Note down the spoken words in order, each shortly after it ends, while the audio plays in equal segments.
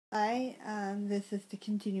Hi, this is the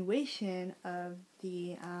continuation of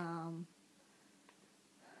the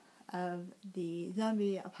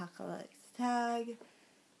zombie apocalypse tag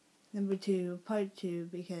number 2, part 2,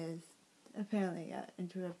 because apparently I got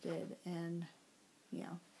interrupted and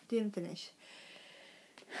didn't finish.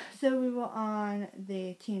 So we were on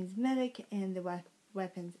the team's medic and the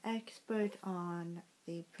weapons expert on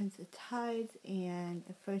the Prince of Tides, and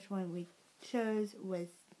the first one we chose was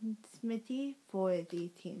Smitty for the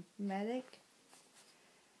team's medic.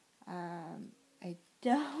 I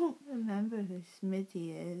don't remember who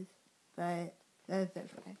Smitty is, but that's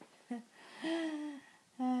okay.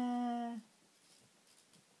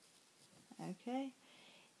 Okay.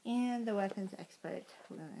 And the weapons expert,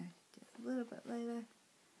 we're going to do a little bit later.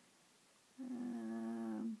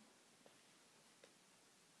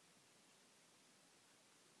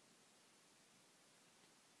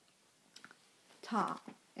 Tom.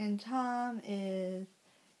 And Tom is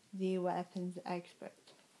the weapons expert.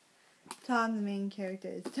 Tom, the main character,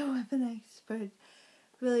 is the weapon expert.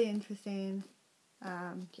 Really interesting.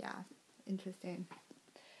 Interesting.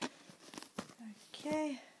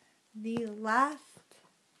 Okay. The last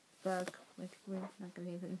book, which we're not going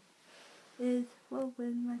to even, is, well, where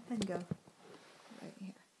did my pen go? Right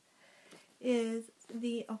here. Is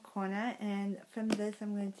the Acorna, and from this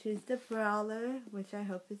I'm going to choose the Brawler, which I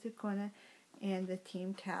hope is Acorna, and the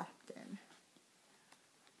team captain.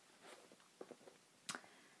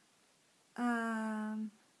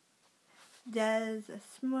 Des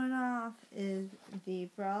Smirnoff is the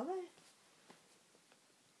Brawler.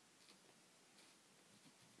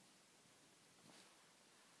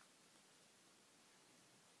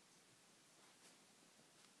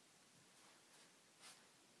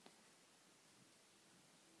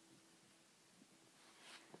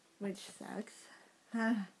 Which sucks.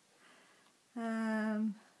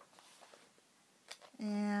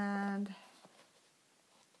 And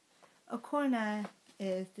Acorna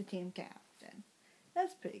is the team captain.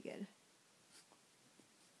 That's pretty good.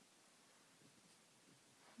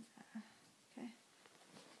 Okay.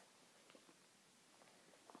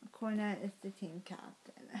 Acorna is the team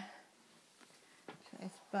captain. I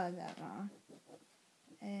spelled that wrong.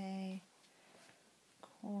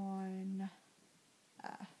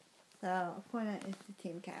 So Acorna is the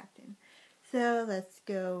team captain. So let's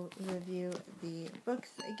go review the books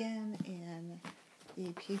again and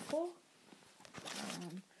the people.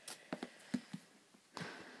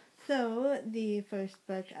 So the first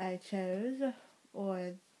book I chose,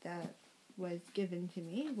 or that was given to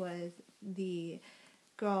me, was the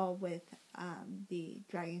girl with the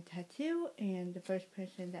dragon tattoo, and the first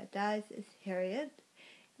person that dies is Harriet,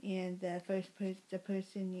 and the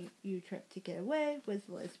person you tried to get away was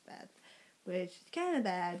Elizabeth, which is kind of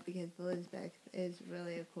bad because Elizabeth is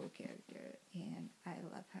really a cool character and I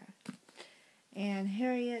love her. And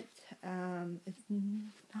Harriet is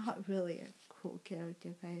not really a cool character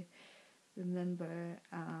if I remember.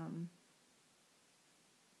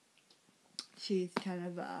 She's kind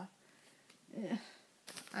of I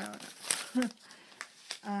don't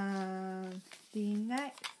know. The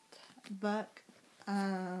next book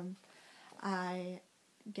I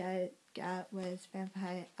got was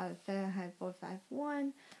Fahrenheit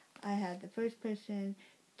 451. I had the first person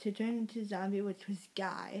to turn into a zombie, which was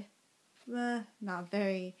Guy. Not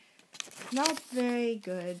very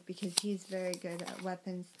good, because he's very good at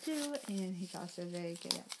weapons too, and he's also very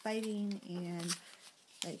good at fighting, and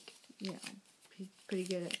he's pretty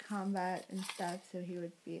good at combat and stuff, so he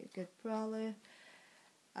would be a good brawler.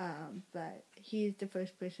 But he's the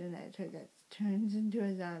first person that turns into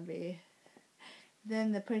a zombie.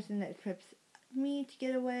 Then the person that trips me to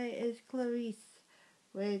get away is Clarice,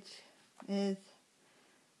 which is,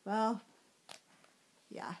 I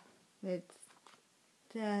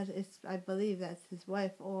believe that's his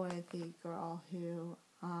wife, or the girl who,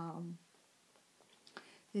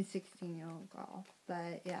 the 16-year-old girl.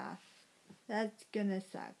 But yeah, that's gonna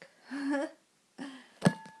suck.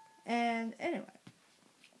 And anyway,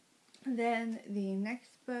 then the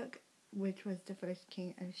next book, which was the first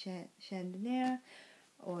King of Chandelier,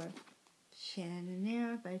 or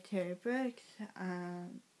Chandelier by Terry Brooks,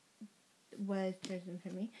 was chosen for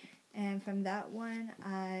me. And from that one,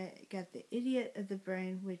 I got The Idiot of the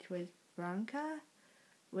Brain, which was Branka,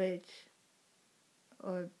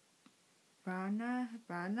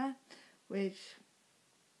 Brana, which,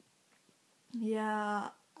 yeah,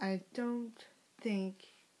 I don't think,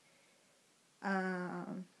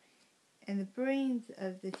 and the brains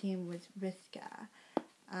of the team was Riska.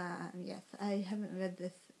 Yes, I haven't read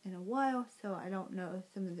this in a while, so I don't know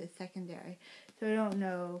some of the secondary. So I don't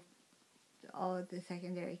know all of the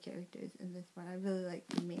secondary characters in this one. I really like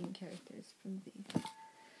the main pages from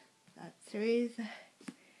that series.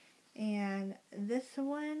 And this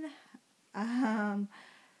one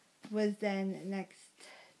was then next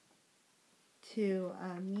to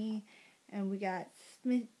me, and we got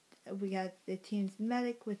the team's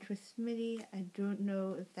medic, which was Smitty. I don't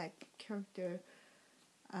know if that character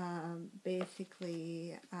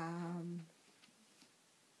basically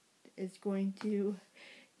is going to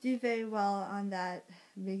do very well on that,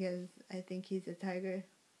 because I think he's a tiger,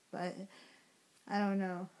 but I don't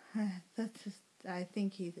know. I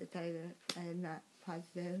think he's a tiger. I am not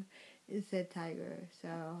positive. It said tiger, so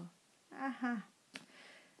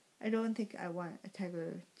I don't think I want a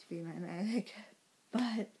tiger to be my medic,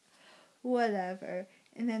 but whatever.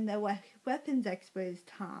 And then the weapons expert is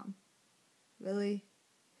Tom. Really?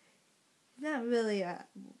 He's not really a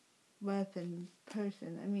weapon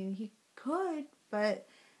person. I mean, he could, but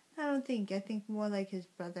I think more like his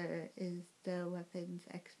brother is the weapons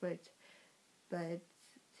expert, but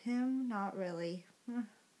him, not really.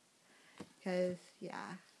 Because,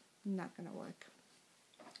 yeah, not gonna work.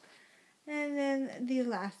 And then the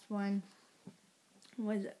last one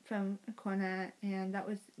was from Ikoana, and that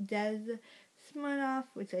was Des Smirnoff,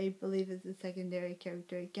 which I believe is the secondary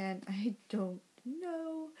character. Again, I don't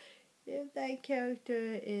know if that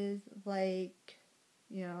character is like,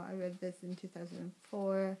 I read this in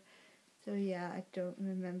 2004, so yeah, I don't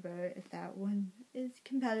remember if that one is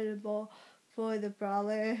compatible for the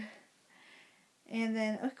Brawler. And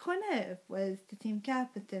then Ikoana was the team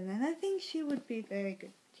captain, and I think she would be very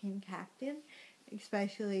good team captain,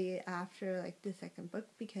 especially after like the second book,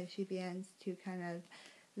 because she begins to kind of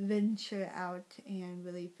venture out and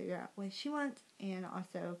really figure out what she wants, and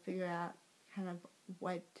also figure out kind of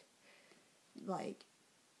what, like,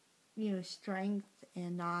 strength,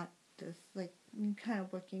 and not just like kind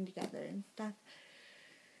of working together and stuff.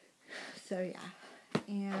 So yeah,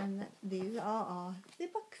 and these are all the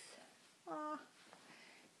books.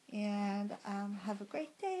 And have a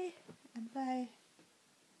great day, and bye.